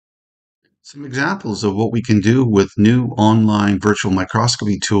Some examples of what we can do with new online virtual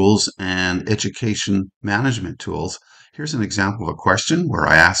microscopy tools and education management tools. Here's an example of a question where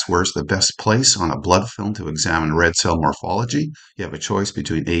I ask where's the best place on a blood film to examine red cell morphology. You have a choice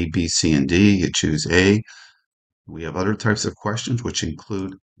between A, B, C, and D. You choose A. We have other types of questions which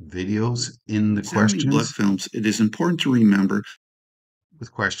include videos in the Examining blood questions films, it is important to remember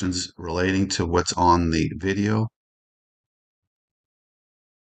with questions relating to what's on the video.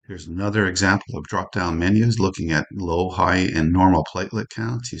 Here's another example of drop-down menus looking at low, high, and normal platelet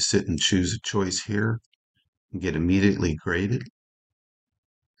counts. You sit and choose a choice here and get immediately graded.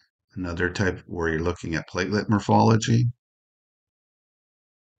 Another type where you're looking at platelet morphology,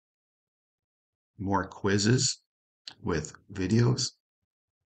 more quizzes with videos,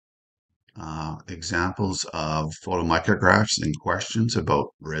 examples of photomicrographs and questions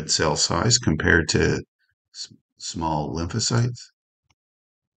about red cell size compared to small lymphocytes.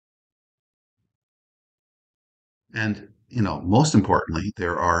 And, most importantly,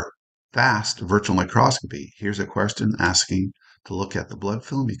 there are fast virtual microscopy. Here's a question asking to look at the blood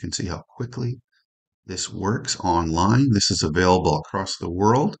film. You can see how quickly this works online. This is available across the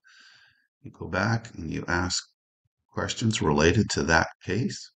world. You go back and you ask questions related to that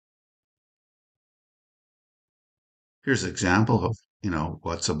case. Here's an example of,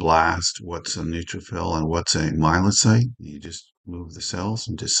 what's a blast, what's a neutrophil, and what's a myelocyte. You just move the cells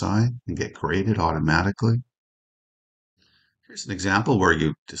and decide and get graded automatically. Here's an example where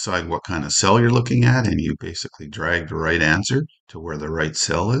you decide what kind of cell you're looking at and you basically drag the right answer to where the right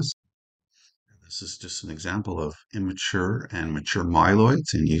cell is. This is just an example of immature and mature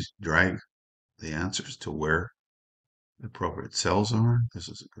myeloids, and you drag the answers to where the appropriate cells are. This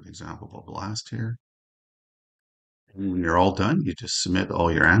is a good example of a blast here. And when you're all done, you just submit all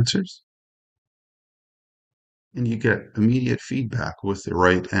your answers and you get immediate feedback with the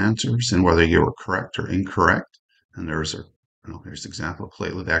right answers and whether you were correct or incorrect. And here's an example of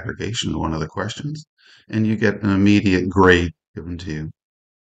platelet aggregation, one of the questions, and you get an immediate grade given to you.